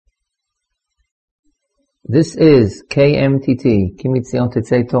This is KMTT, Kimitzion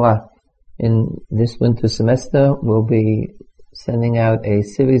Tetzei Torah. In this winter semester, we'll be sending out a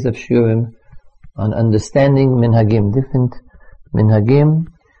series of shurim on understanding minhagim, different minhagim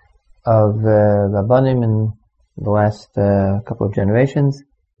of Rabbanim in the last couple of generations,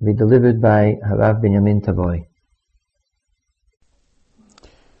 be delivered by Harav Binyamin Tavori.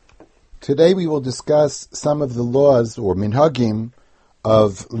 Today we will discuss some of the laws or minhagim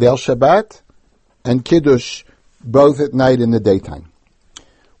of Leil Shabbat and Kiddush, both at night and the daytime.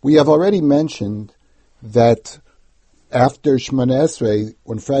 We have already mentioned that after Shemona Esrei,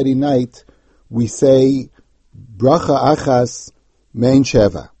 on Friday night, we say Bracha Achas Mein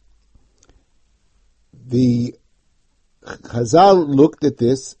Sheva. The Chazal looked at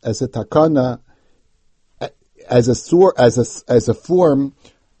this as a takana, as a form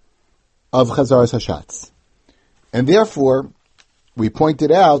of Chazaras Hashatz, and therefore we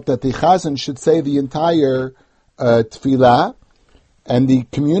pointed out that the Chazan should say the entire tefillah, and the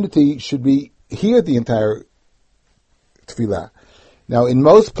community should hear the entire tefillah. Now, in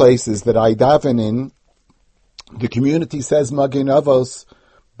most places that I daven in, the community says Magen Avos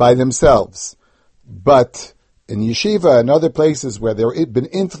by themselves. But in yeshiva and other places where they've been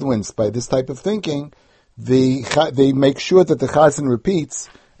influenced by this type of thinking, they make sure that the Chazan repeats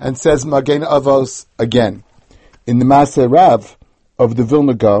and says Magen Avos again. In the Maaseh Rav of the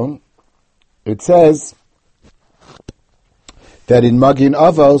Vilna Gaon, it says that in Magen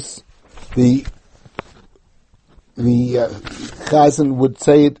Avos, the Chazan would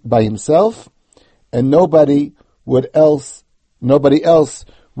say it by himself, and nobody else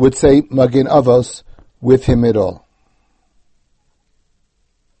would say Magen Avos with him at all.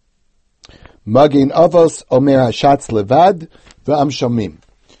 Magen Avos Omer Hashatz Levad V'am Shomim.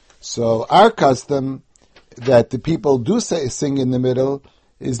 So our custom that the people do sing in the middle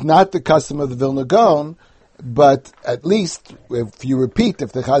is not the custom of the Vilna Gaon, but at least if the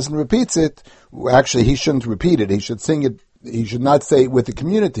Chazan repeats it, actually he shouldn't repeat it, he should sing it, he should not say it with the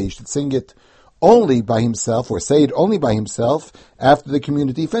community, he should sing it only by himself, or say it only by himself after the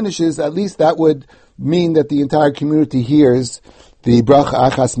community finishes. At least that would mean that the entire community hears the Bracha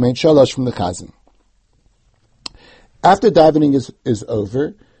Achas Mein Shalosh from the Chazan. After davening is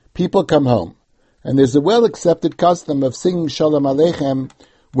over, people come home. And there's a well-accepted custom of singing Shalom Aleichem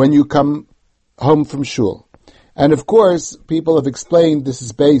when you come home from shul. And of course, people have explained this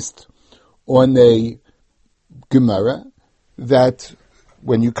is based on a Gemara, that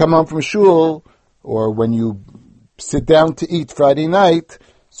when you come home from shul, or when you sit down to eat Friday night,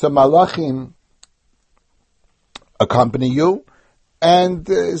 so Malachim accompany you, and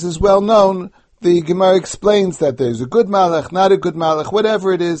this is well known, the Gemara explains that there's a good Malach, not a good Malach,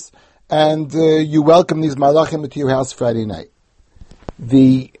 whatever it is, and you welcome these Malachim into your house Friday night.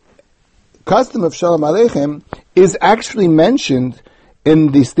 The custom of Shalom Aleichem is actually mentioned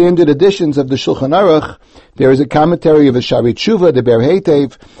in the standard editions of the Shulchan Aruch. There is a commentary of the Shari Tshuva, the Ber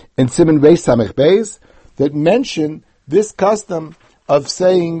Heitev, and Siman Reis Samech Beis that mention this custom of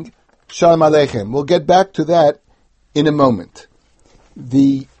saying Shalom Aleichem. We'll get back to that in a moment.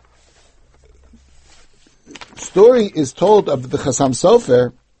 The story is told of the Chassam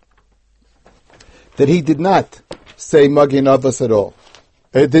Sofer that he did not say Magen Avos at all.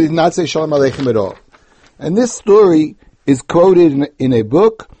 He did not say Shalom Aleichem at all. And this story is quoted in a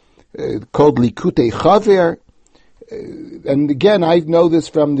book called Likutei Chaver. And again, I know this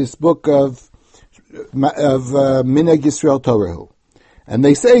from this book of Minhag Yisrael Torahu. And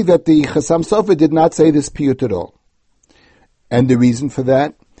they say that the Chassam Sofer did not say this piyut at all. And the reason for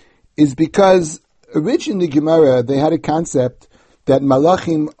that is because originally Gemara, they had a concept that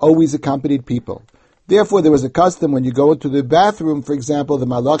Malachim always accompanied people. Therefore, there was a custom when you go into the bathroom, for example, the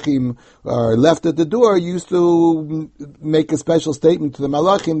Malachim are left at the door, you used to make a special statement to the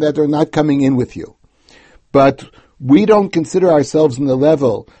Malachim that they're not coming in with you. But we don't consider ourselves in the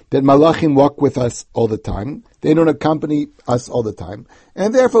level that Malachim walk with us all the time. They don't accompany us all the time.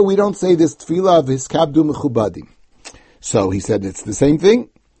 And therefore, we don't say this tefillah of Hiskabdu Mechubadim. So he said it's the same thing,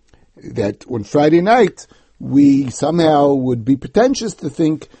 that on Friday night, we somehow would be pretentious to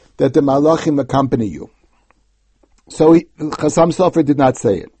think that the Malachim accompany you. So Chassam Sofer did not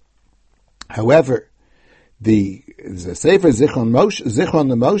say it. However, the Sefer Zichron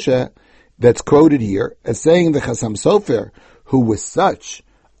Moshe that's quoted here as saying the Chassam Sofer, who was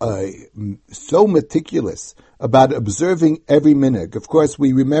so meticulous about observing every minhag. Of course,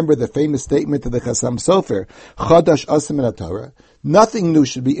 we remember the famous statement of the Chassam Sofer, Chadash Asim in Torah, nothing new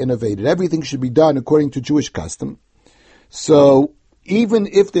should be innovated. Everything should be done according to Jewish custom. So, even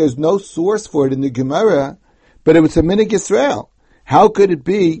if there's no source for it in the Gemara, but it was a Minhag Yisrael, how could it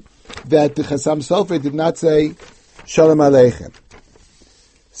be that the Chasam Sofer did not say Shalom Aleichem.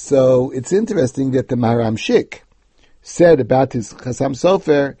 So it's interesting that the Maharam Shik said about his Chasam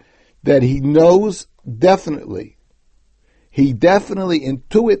Sofer that he knows definitely, he definitely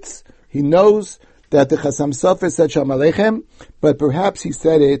intuits, he knows that the Chasam Sofer said Shalom Aleichem, but perhaps he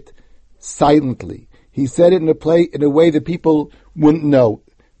said it silently. He said it in a way that people wouldn't know,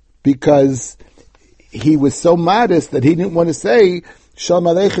 because he was so modest that he didn't want to say Shalom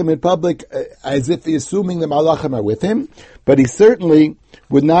Aleichem in public as if he's assuming the Malachim are with him, but he certainly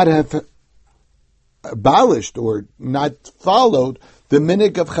would not have abolished or not followed the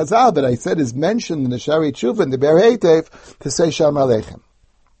minig of Chazal that I said is mentioned in the Shari Tshuva and the Ber Heitev to say Shalom Aleichem.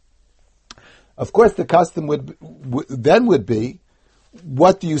 Of course, the custom would be,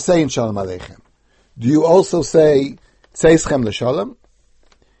 what do you say in Shalom Aleichem? Do you also say Tzeichem L'Shalom?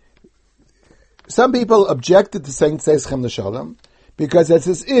 Some people objected to saying Tzeichem L'Shalom because it's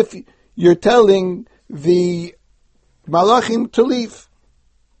as if you're telling the Malachim to leave.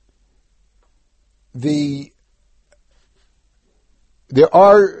 There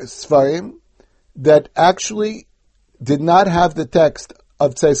are Sfarim that actually did not have the text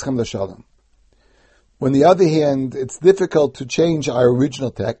of Tzeichem L'Shalom. On the other hand, it's difficult to change our original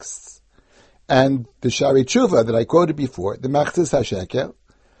texts, and the Shari Tshuva that I quoted before, the Machzis HaShekel,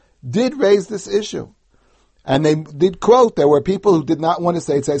 did raise this issue. And they did quote, there were people who did not want to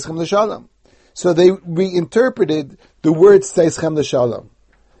say Tzeichem L'Shalom. So they reinterpreted the word Tzeichem L'Shalom.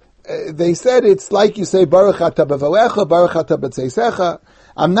 They said it's like you say, Baruch Atah B'Valecha, Baruch Atah B'Tzeisecha.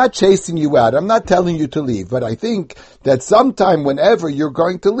 I'm not chasing you out. I'm not telling you to leave. But I think that sometime, whenever you're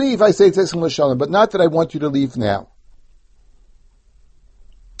going to leave, I say Tzeichem L'Shalom, but not that I want you to leave now.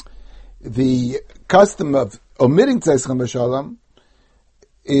 The custom of omitting Tzeichem L'Shalom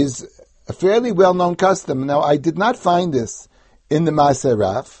is a fairly well-known custom. Now, I did not find this in the Maaseh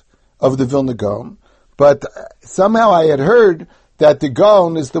Rav of the Vilna Gaon, but somehow I had heard that the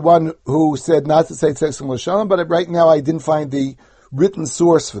Gaon is the one who said not to say Tzeichem L'Shalom, but right now I didn't find the written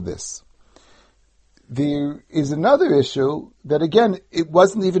source for this. There is another issue that, again, it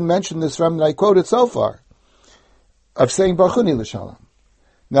wasn't even mentioned in this Ram that I quoted so far, of saying Barchuni L'Shalom.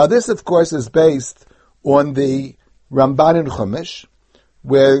 Now, this, of course, is based on the Ramban in Chumash,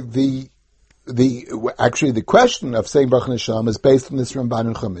 where the question of saying Barchuni L'Shalom is based on this Ramban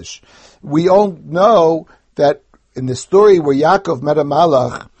in Chumash. We all know that in the story where Yaakov met a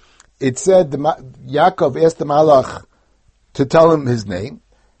Malach, it said Yaakov asked the Malach to tell him his name,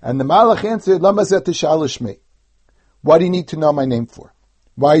 and the Malach answered, Lama zeh tishal shmi. What do you need to know my name for?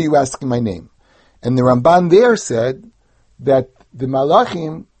 Why are you asking my name? And the Ramban there said that the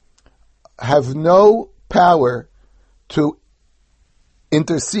Malachim have no power to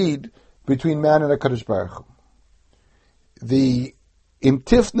intercede between man and HaKadosh Baruch Hu. The Im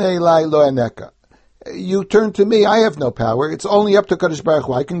tifnei elai lo aneka. You turn to me, I have no power. It's only up to HaKadosh Baruch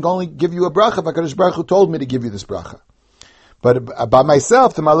Hu. I can only give you a bracha if HaKadosh Baruch Hu told me to give you this bracha. But by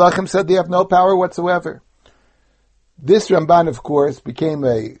myself, the Malachim said they have no power whatsoever. This Ramban, of course, became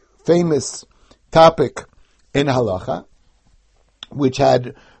a famous topic in Halacha, which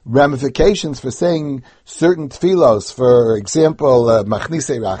had ramifications for saying certain tefillos, for example,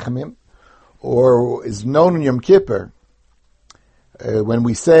 Machnise Rachamim, or is known in Yom Kippur, when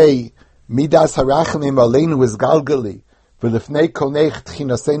we say, Midas harachamim aleinu is galgali, v'lefnei konech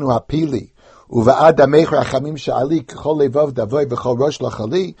tchinasenu hapili, uva'ad amech rachamim sha'ali k'chol levav davoy v'chol rosh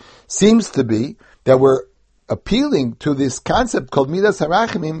lachali, seems to be that we're appealing to this concept called Midas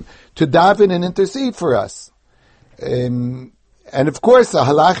harachamim to daven and intercede for us. And of course, a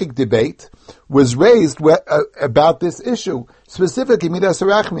halachic debate was raised about this issue, specifically Midas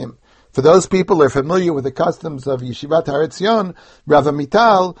harachamim. For those people who are familiar with the customs of Yeshivat Har Etzion, Rav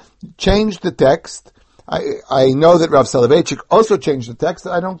Amital changed the text. I know that Rav Soloveitchik also changed the text.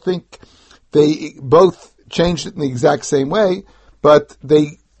 I don't think they both changed it in the exact same way, but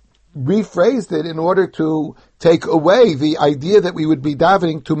they rephrased it in order to take away the idea that we would be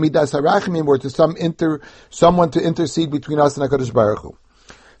davening to Midas HaRachmim or to someone to intercede between us and HaKadosh Baruch Hu.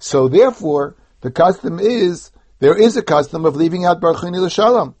 So therefore, the custom is, there is a custom of leaving out Barchuni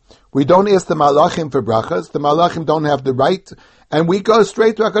L'Shalom. We don't ask the Malachim for brachas. The Malachim don't have the right, and we go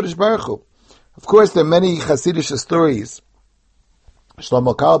straight to HaKadosh Baruch Hu. Of course, there are many Hasidic stories.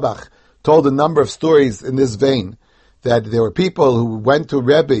 Shlomo Carlebach told a number of stories in this vein, that there were people who went to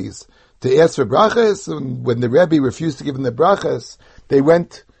Rebbes to ask for brachas, and when the Rebbe refused to give them the brachas, they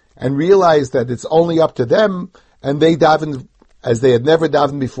went and realized that it's only up to them, and they davened as they had never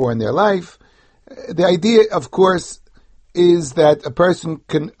davened before in their life. The idea, of course, is that a person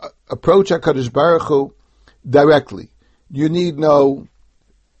can approach HaKadosh Baruch Hu directly. You need no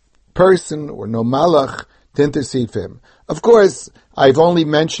person or no malach to intercede for him. Of course, I've only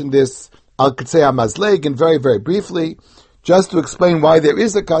mentioned this al Katzei HaMazleg and very, very briefly, just to explain why there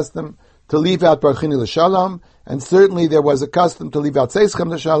is a custom to leave out Barchini L'Shalom, and certainly there was a custom to leave out Seischem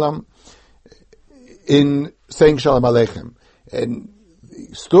L'Shalom in saying Shalom Aleichem. And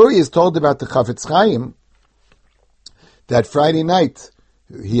the story is told about the Chafetz Chaim that Friday night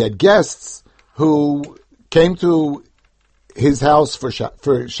he had guests who came to his house for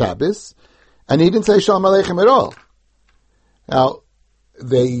Shabbos, and he didn't say Shalom Aleichem at all. Now,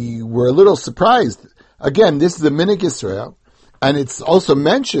 they were a little surprised. Again, this is the Minig Yisrael, and it's also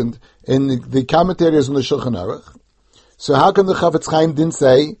mentioned in the commentators on the Shulchan Aruch. So how come the Chafetz Chaim didn't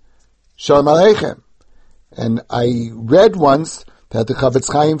say Shalom Aleichem? And I read once that the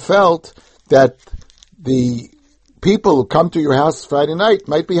Chafetz Chaim felt that the people who come to your house Friday night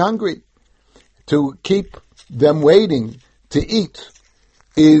might be hungry. To keep them waiting to eat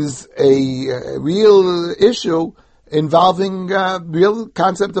is a real issue involving real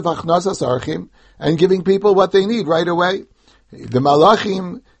concept of achnasas archim and giving people what they need right away. The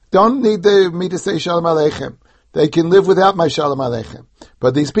malachim don't need me to say shalom aleichem. They can live without my shalom aleichem.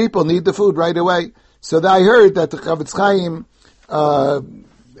 But these people need the food right away. So I heard that the Chafetz Chaim,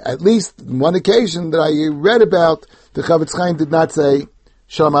 at least one occasion that I read about, the Chafetz Chaim did not say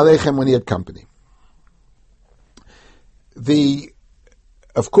shalom aleichem when he had company.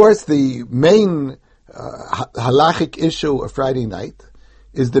 Of course, the main halachic issue of Friday night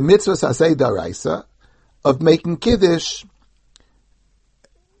is the mitzvah sasei daraisa of making kiddush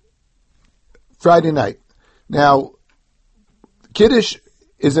Friday night. Now, kiddush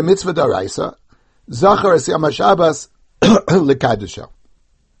is a mitzvah daraisa. Zachar es yom HaShabbos lekadusha.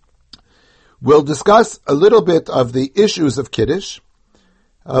 We'll discuss a little bit of the issues of kiddush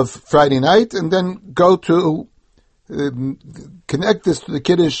of Friday night, and then go to connect this to the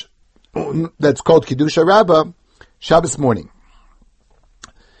kiddush that's called Kiddusha Rabbah, Shabbos morning.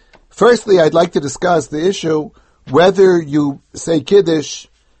 Firstly, I'd like to discuss the issue whether you say kiddush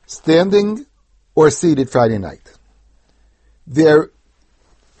standing or seated Friday night. There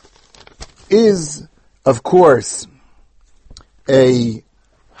is, of course, a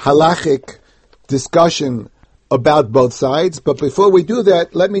halachic discussion about both sides, but before we do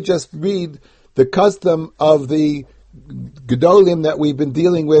that, let me just read the custom of the Gedolim that we've been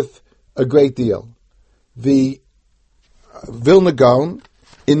dealing with a great deal. The Vilna Gaon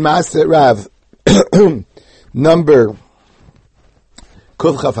in Maaseh Rav number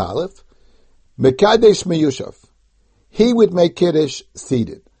Kuf Chaf Aleph, Mekadesh Meyushav. He would make Kiddush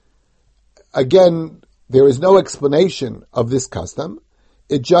seated. Again, there is no explanation of this custom.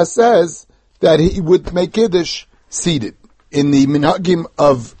 It just says that he would make Kiddush seated. In the Minhagim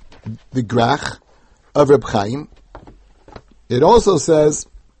of the Grach of Reb Chaim, it also says,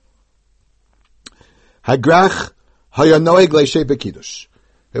 Hagrach hayanoeg leishei b'kiddush.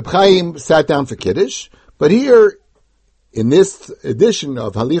 Reb Chaim sat down for Kiddush, but here, in this edition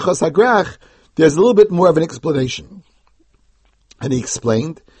of Halichos Hagrach, there's a little bit more of an explanation. And he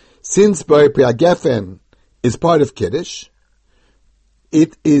explained, since Bar Pri Gefen is part of Kiddush,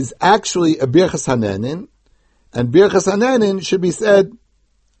 it is actually a Birchas Hanenin, and Birchas Hanenin should be said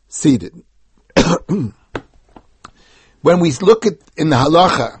seated. When we look at in the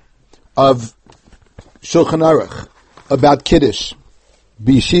halacha of Shulchan Aruch about Kiddush,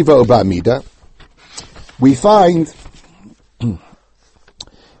 B'Yeshiva or Ba'amida, we find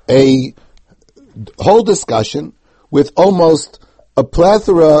a whole discussion with almost a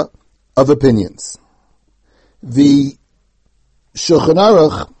plethora of opinions. The Shulchan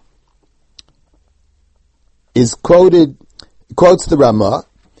Aruch quotes the Ramah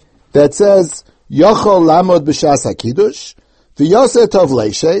that says, Yochol lamod b'shas hakiddush, v'yoseh tov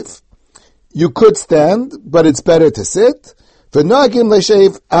leishev. You could stand, but it's better to sit. V'nagim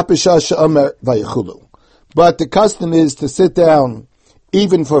leishev apishah she'omer vayechulu. But the custom is to sit down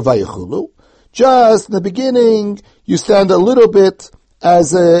even for vayechulu. Just in the beginning, you stand a little bit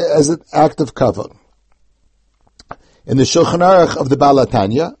as an act of kavod. In the Shulchan Aruch of the Baal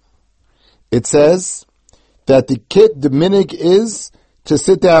HaTanya, it says that the minig is to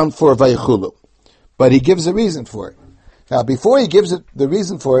sit down for vayechulu. But he gives a reason for it. Now, before he gives it the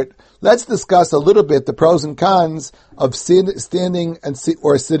reason for it, let's discuss a little bit the pros and cons of standing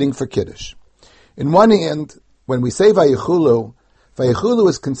or sitting for Kiddush. In one hand, when we say Vayechulu, Vayechulu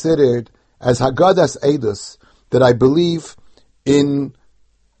is considered as Hagadas Eidus, that I believe in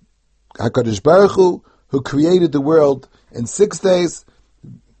HaKadosh Baruch Hu, who created the world in 6 days,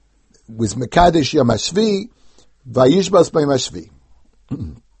 was Mekadesh Yom HaShvi, Vayishbas B'Yom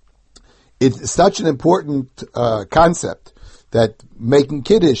HaShvi. It's such an important concept that making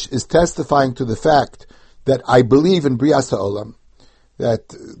Kiddush is testifying to the fact that I believe in Brias HaOlam,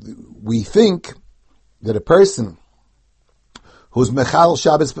 that we think that a person who's Mechal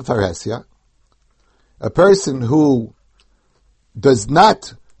Shabbos B'Faresya, a person who does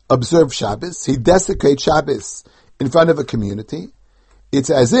not observe Shabbos, he desecrates Shabbos in front of a community, it's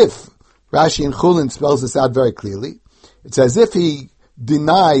as if, Rashi in Chulin spells this out very clearly, it's as if he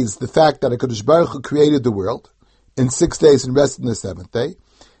denies the fact that HaKadosh Baruch Hu created the world in 6 days and rested on the seventh day,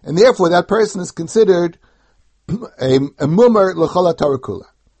 and therefore that person is considered a mumar l'chol Torah kula.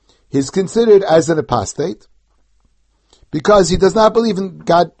 He's considered as an apostate because he does not believe in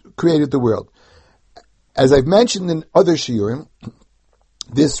God created the world. As I've mentioned in other shiurim,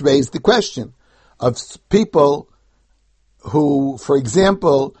 this raised the question of people who, for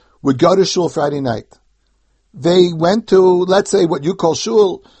example, would go to shul Friday night. They went to, let's say, what you call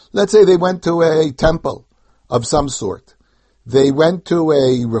shul, let's say they went to a temple of some sort. They went to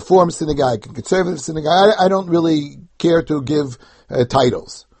a Reform synagogue, a conservative synagogue. I don't really care to give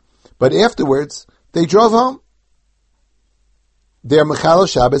titles. But afterwards, they drove home. They're Mechal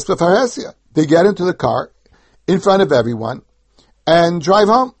Shabbos B'Faresya. They get into the car in front of everyone and drive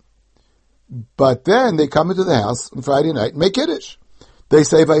home. But then they come into the house on Friday night and make Kiddush. They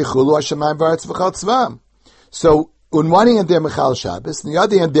say, Vayichulu Hashemayim v'aretz v'chal tzvam. So, on one hand, they're Mechal Shabbos, on the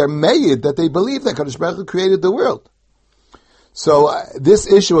other hand, they're made that they believe that Kadosh Baruch Hu created the world. So, this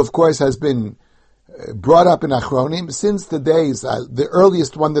issue, of course, has been brought up in Achronim since the days, the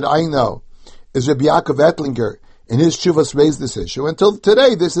earliest one that I know is Rabbi Yaakov Ettlinger. In his Shuvas raised this issue. Until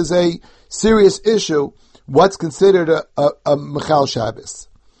today, this is a serious issue. What's considered a Mechal Shabbos?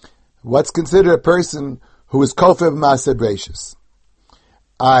 What's considered a person who is Kofer B'Maaseh Bereishis?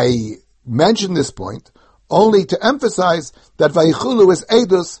 I mentioned this point only to emphasize that Vayichulu is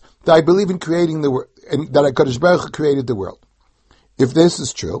Eidos, that I believe in creating the world, and that HaKadosh Baruch Hu created the world. If this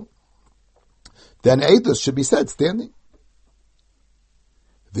is true, then Eidos should be said standing.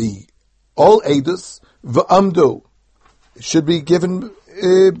 All Eidos, V'amdu, should be given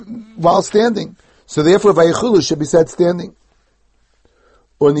while standing. So therefore Vayichulu should be said standing.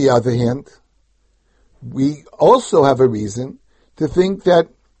 On the other hand, we also have a reason to think that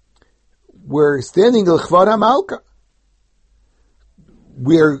we're standing l'chvar HaMalka.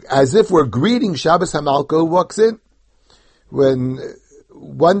 We're as if we're greeting Shabbos HaMalka who walks in. When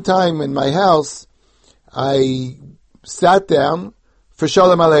one time in my house, I sat down for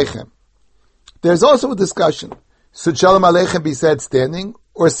Shalom Aleichem. There's also a discussion. Should Shalom Aleichem be said standing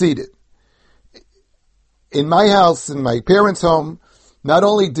or seated? In my house, in my parents' home, not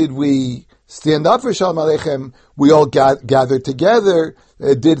only did we stand up for Shalom Aleichem, we all gathered together,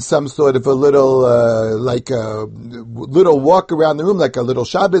 did some sort of a little, little walk around the room, like a little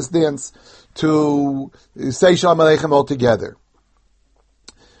Shabbos dance, to say Shalom Aleichem all together.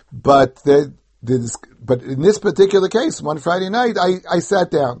 But in this particular case, one Friday night, I sat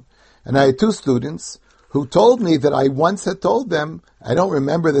down, and I had two students who told me that I once had told them, I don't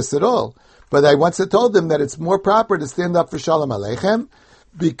remember this at all, but I once had told them that it's more proper to stand up for Shalom Aleichem,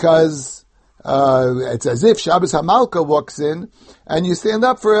 because it's as if Shabbos HaMalka walks in, and you stand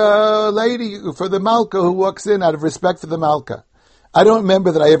up for a lady, for the Malka who walks in out of respect for the Malka. I don't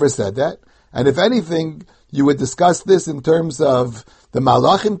remember that I ever said that, and if anything, you would discuss this in terms of the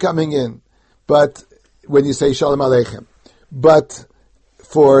Malachim coming in, but when you say Shalom Aleichem. But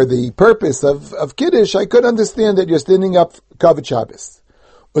for the purpose of Kiddush, I could understand that you're standing up Kavod Shabbos.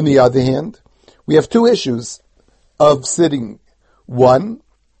 On the other hand, we have two issues of sitting. One,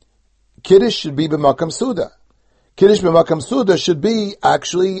 Kiddush should be b'makam Suda. Kiddush b'makam Suda should be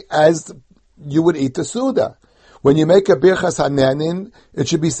actually as you would eat the Suda. When you make a Birchas Hanenin, it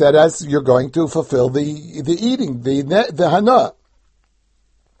should be said as you're going to fulfill the eating, the Hana.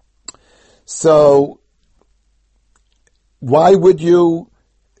 So, why would you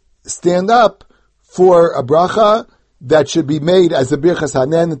stand up for a bracha that should be made as a Birchas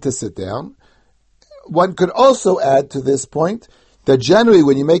Hanenin to sit down? One could also add to this point that generally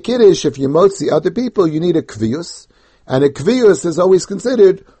when you make Kiddush, if you motzi other people, you need a kviyus, and a kviyus is always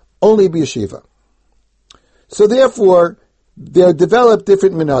considered only b'yeshiva. So therefore, there are developed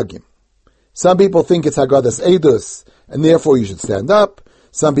different minhagim. Some people think it's Haggadas Eidus, and therefore you should stand up.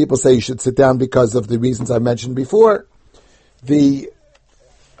 Some people say you should sit down because of the reasons I mentioned before.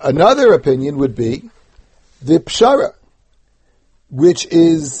 Another opinion would be the pshara, which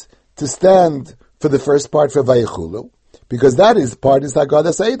is to stand for the first part for Vayichulu, because that is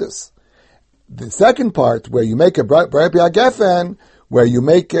Haggadas Eidus. The second part, where you make a Bar Gefen, where you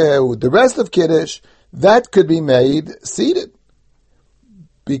make the rest of Kiddush, that could be made seated,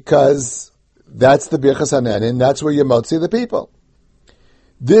 because that's the Birchas Hanenin, that's where you motzi the people.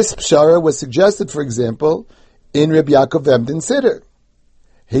 This pshara was suggested, for example, in Rabbi Yaakov Emden Siddur.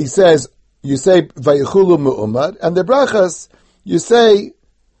 He says, you say Vayichulu Mu'umad, and the brachas, you say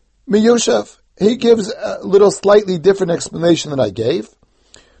Miyushav. He gives a little slightly different explanation than I gave,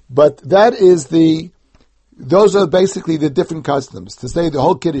 but those are basically the different customs. To say the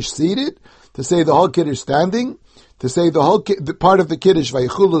whole Kiddush seated, to say the whole Kiddush standing, to say the part of the Kiddush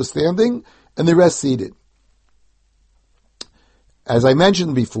Vayichulu standing, and the rest seated. As I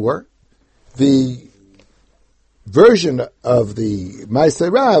mentioned before, the version of the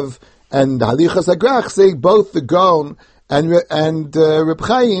Maaseh Rav and the Halichas Agrach say both the Gaon and Reb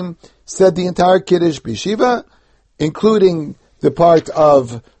Chaim said the entire Kiddush B'Shiva, including the part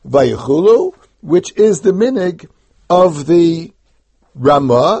of Vayichulu, which is the minig of the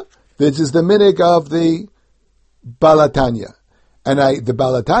Ramah, which is the minig of the Balatanya. And the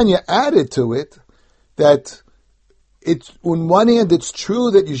Balatanya added to it that it's, on one hand, it's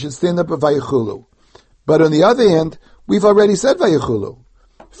true that you should stand up a Vayichulu. But on the other hand, we've already said Vayichulu.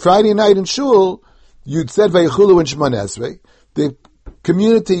 Friday night in Shul, you'd said Vayichulu in Shemon Esrei. The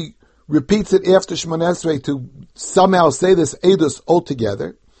community repeats it after Shemon Esrei to somehow say this Eidos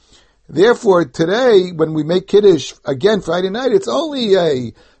altogether. Therefore, today, when we make Kiddush, again, Friday night, it's only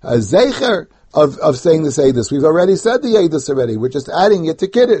a Zeicher of saying this Eidos. We've already said the Eidos already. We're just adding it to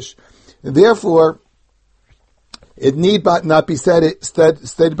Kiddush. And therefore, it need not be stated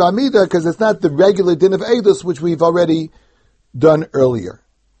B'Amida, because it's not the regular din of Eidos, which we've already done earlier.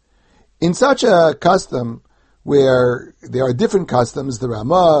 In such a custom, where there are different customs, the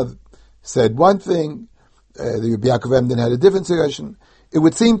Ramah said one thing, the Rabbi Yaakov Emden had a different suggestion, it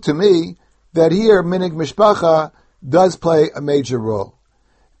would seem to me that here Minig Mishpacha does play a major role.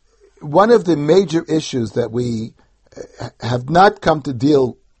 One of the major issues that we have not come to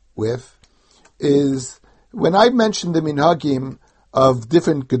deal with is when I mentioned the minhagim of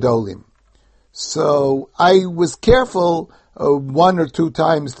different gedolim. So I was careful one or two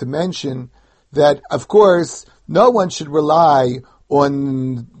times to mention that, of course, no one should rely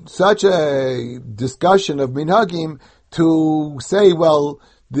on such a discussion of minhagim to say, well,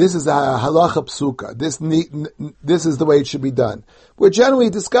 this is a halacha psuka. This is the way it should be done. We're generally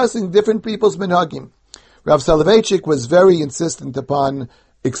discussing different people's minhagim. Rav Soloveitchik was very insistent upon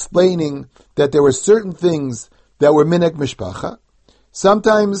explaining that there were certain things that were minhag mishpacha.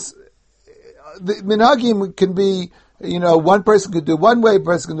 Sometimes the minhagim can be, one person could do one way, a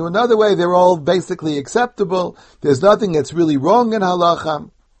person can do another way. They're all basically acceptable. There's nothing that's really wrong in halacha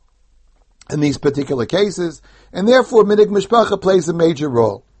in these particular cases, and therefore minhag mishpacha plays a major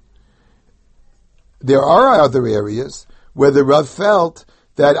role. There are other areas where the Rav felt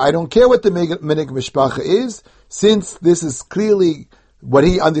that I don't care what the minhag mishpacha is, since this is clearly what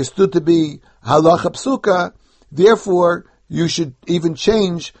he understood to be halacha psuka, therefore you should even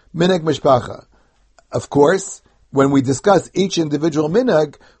change minhag mishpacha. Of course, when we discuss each individual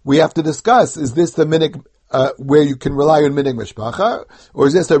minhag, we have to discuss, is this the minhag where you can rely on minhag mishpacha, or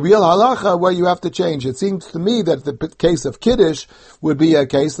is this a real halacha where you have to change? It seems to me that the case of Kiddush would be a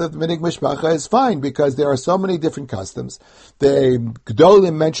case that minhag mishpacha is fine, because there are so many different customs. The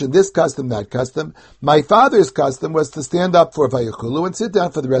Gedolim mentioned this custom, that custom. My father's custom was to stand up for Vayichulu and sit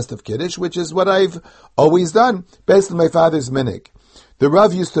down for the rest of Kiddush, which is what I've always done, based on my father's minhag. The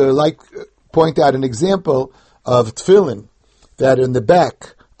Rav used to point out an example of tefillin, that in the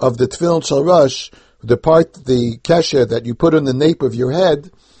back of the tefillin shel Rosh, the kesher that you put on the nape of your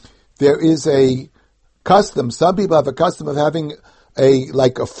head, there is a custom. Some people have a custom of having a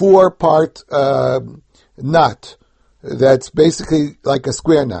 4-part knot that's basically like a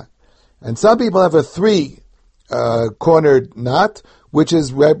square knot, and some people have a 3-cornered knot, which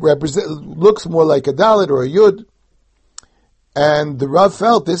is looks more like a dalet or a yud. And the Rav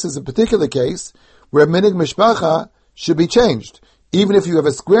felt this is a particular case where minhag mishpacha should be changed. Even if you have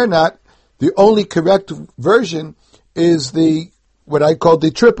a square knot, the only correct version is what I call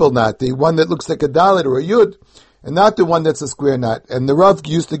the triple knot, the one that looks like a dalet or a yud, and not the one that's a square knot. And the Rav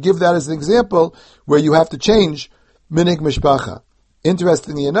used to give that as an example where you have to change minhag mishpacha.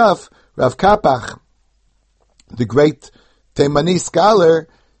 Interestingly enough, Rav Kapach, the great Teimani scholar,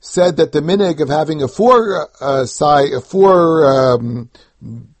 said that the minhag of having a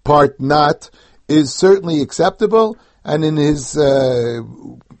 4-part knot is certainly acceptable, and in his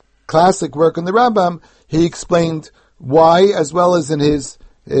classic work on the Rambam, he explained why, as well as in his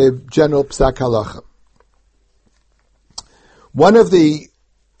general Psak Halacha. One of the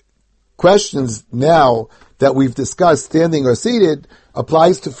questions now that we've discussed, standing or seated,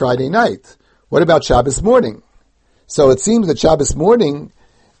 applies to Friday night. What about Shabbos morning? So it seems that Shabbos morning,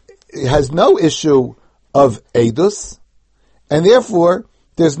 has no issue of edus, and therefore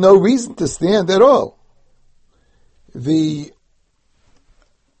there's no reason to stand at all. The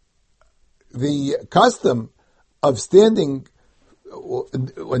custom of standing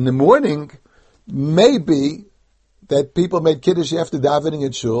in the morning may be that people made Kiddush after davening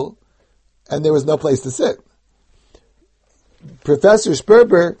at shul, and there was no place to sit. Professor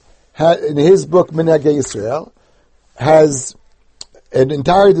Sperber, in his book Minhagei Yisrael, has an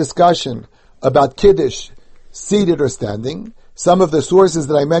entire discussion about Kiddush, seated or standing. Some of the sources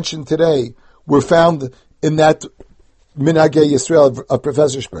that I mentioned today were found in that Minhagei Yisrael of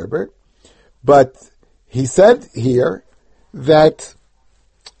Professor Sperber. But he said here that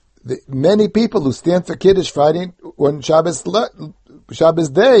many people who stand for Kiddush Friday on Shabbos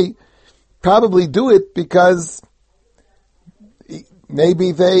day probably do it because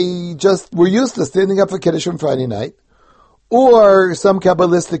maybe they just were used to standing up for Kiddush on Friday night, or some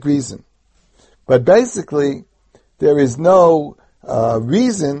Kabbalistic reason. But basically, there is no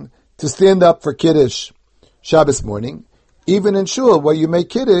reason to stand up for Kiddush Shabbos morning. Even in shul, where you make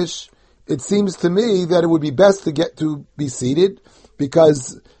Kiddush, it seems to me that it would be best to get to be seated,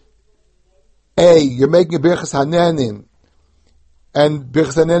 because A, you're making a Birchas Hanenin, and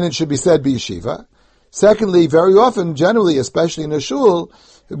Birchas Hanenin should be said b'yeshiva. Secondly, very often, generally, especially in a shul,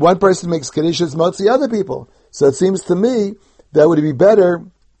 one person makes Kiddush, it's mostly other people. So it seems to me that it would be better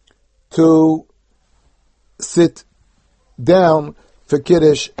to sit down for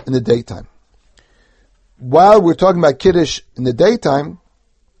Kiddush in the daytime. While we're talking about Kiddush in the daytime,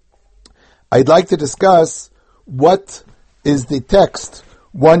 I'd like to discuss what is the text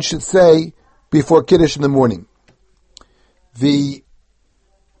one should say before Kiddush in the morning. There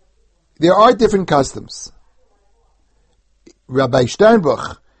are different customs. Rabbi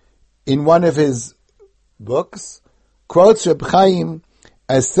Sternbuch, in one of his books, quotes Reb Chaim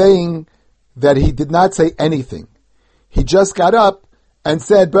as saying that he did not say anything. He just got up and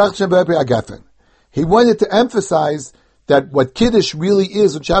said, Baruch Shem B'Rei Agafen. He wanted to emphasize that what Kiddush really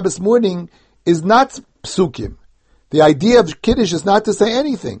is on Shabbos morning is not psukim. The idea of Kiddush is not to say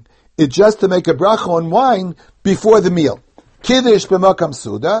anything. It's just to make a bracha on wine before the meal. Kiddush b'makam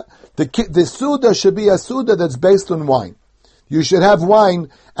suda. The suda should be a suda that's based on wine. You should have wine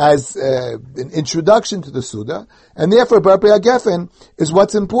as an introduction to the suda, and therefore B'Rei Agafen is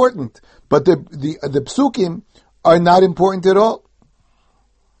what's important. But the psukim are not important at all.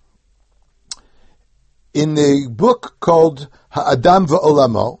 In the book called Ha'adam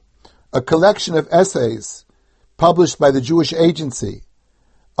V'Olamo, a collection of essays published by the Jewish Agency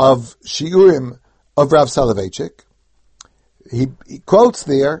of Shiurim of Rav Soloveitchik, he quotes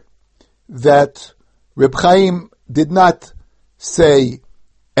there that Reb Chaim did not say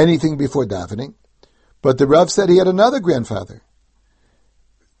anything before davening, but the Rav said he had another grandfather.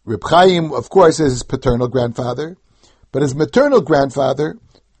 Reb Chaim, of course, is his paternal grandfather, but his maternal grandfather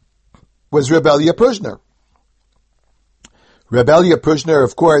was Reb Elia Pruzhner. Reb Elia Pruzhner,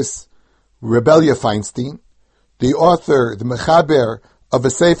 of course, Reb Elia Feinstein, the author, the mechaber of a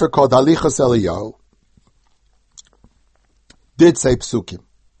sefer called Halichos Eliyahu, did say psukim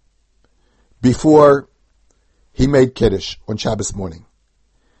before he made Kiddush on Shabbos morning.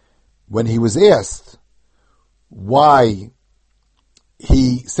 When he was asked why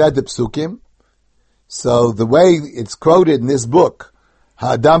he said the psukim, so the way it's quoted in this book,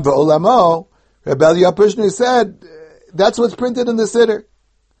 Ha'adam V'Olamo, Reb Elia Pruzhner said, that's what's printed in the Siddur.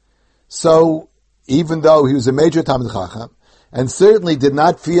 So, even though he was a major Talmid Chacham, and certainly did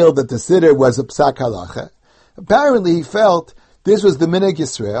not feel that the Siddur was a Psak Halacha, apparently he felt this was the Minhag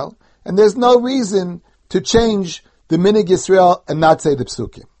Yisrael, and there's no reason to change the Minhag Yisrael and not say the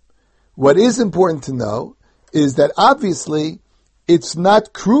Psukim. What is important to know is that obviously it's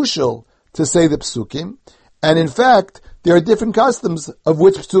not crucial to say the Psukim, and in fact, there are different customs of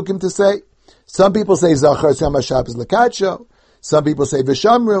which Psukim to say. Some people say Zachar Yom HaShabbos Lekadsho. Some people say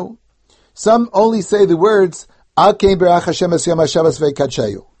V'Shamru. Some only say the words Al Kein Berach Hashem Es Yom HaShabbos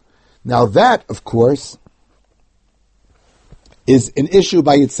V'Kadsheyu. Now that, of course, is an issue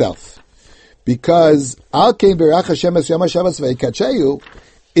by itself, because Al Kein Berach Hashem Es Yom HaShabbos V'Kadsheyu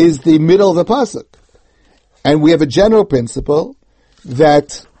is the middle of the pasuk, and we have a general principle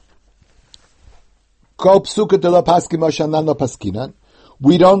that Kol Psuka De Lo Paskim Moshanan Lo Paskinan.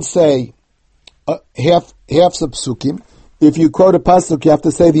 We don't say half of psukim. If you quote a pasuk, you have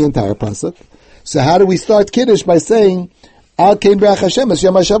to say the entire pasuk. So how do we start Kiddush? By saying, Al Kein Berach Hashem Es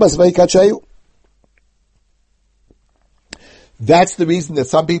Yom HaShabbos V'Kadsheyu. That's the reason that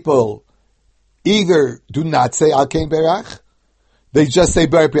some people either do not say Al Kein Berach, they just say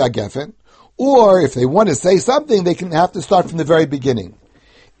B'Rei Agafen, or if they want to say something, they can have to start from the very beginning.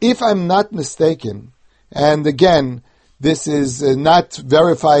 If I'm not mistaken, and again, this is not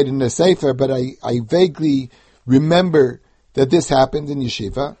verified in the Sefer, but I vaguely remember that this happened in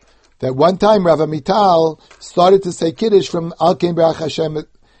Yeshiva, that one time Rav Amital started to say Kiddush from Al Kein Barach Hashem,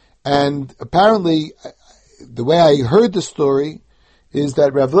 and apparently, the way I heard the story is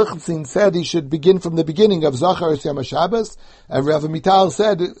that Rav Lichtenstein said he should begin from the beginning of Zachar Yom HaShabbos, and Rav Amital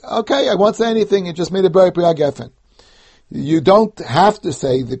said, okay, I won't say anything, it just made a Bari Priya Geffen. You don't have to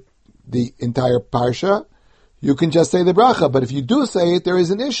say the entire Parsha, you can just say the bracha, but if you do say it, there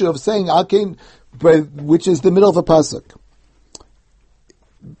is an issue of saying Al Kein, which is the middle of a pasuk.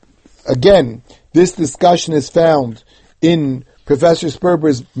 Again, this discussion is found in Professor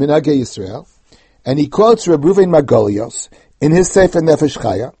Sperber's Minhagei Yisrael, and he quotes Reb Ruven Margolios in his Sefer Nefesh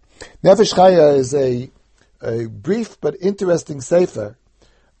Chaya. Nefesh Chaya is a brief but interesting Sefer,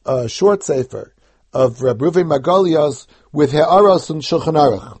 a short Sefer of Reb Ruven Margolios with He'aros and Shulchan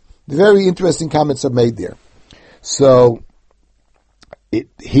Aruch. Very interesting comments are made there. So,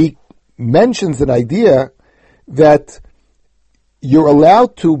 he mentions an idea that you're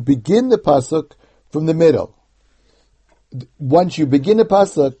allowed to begin the pasuk from the middle. Once you begin the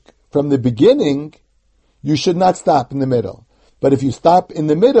pasuk from the beginning, you should not stop in the middle. But if you stop in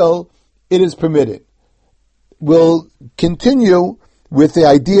the middle, it is permitted. We'll continue with the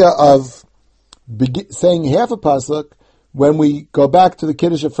idea of saying half a pasuk when we go back to the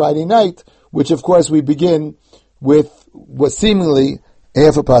Kiddush of Friday night, which of course we begin with what seemingly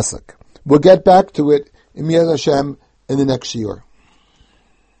half a pasuk. We'll get back to it in Miyaz Hashem in the next shiur.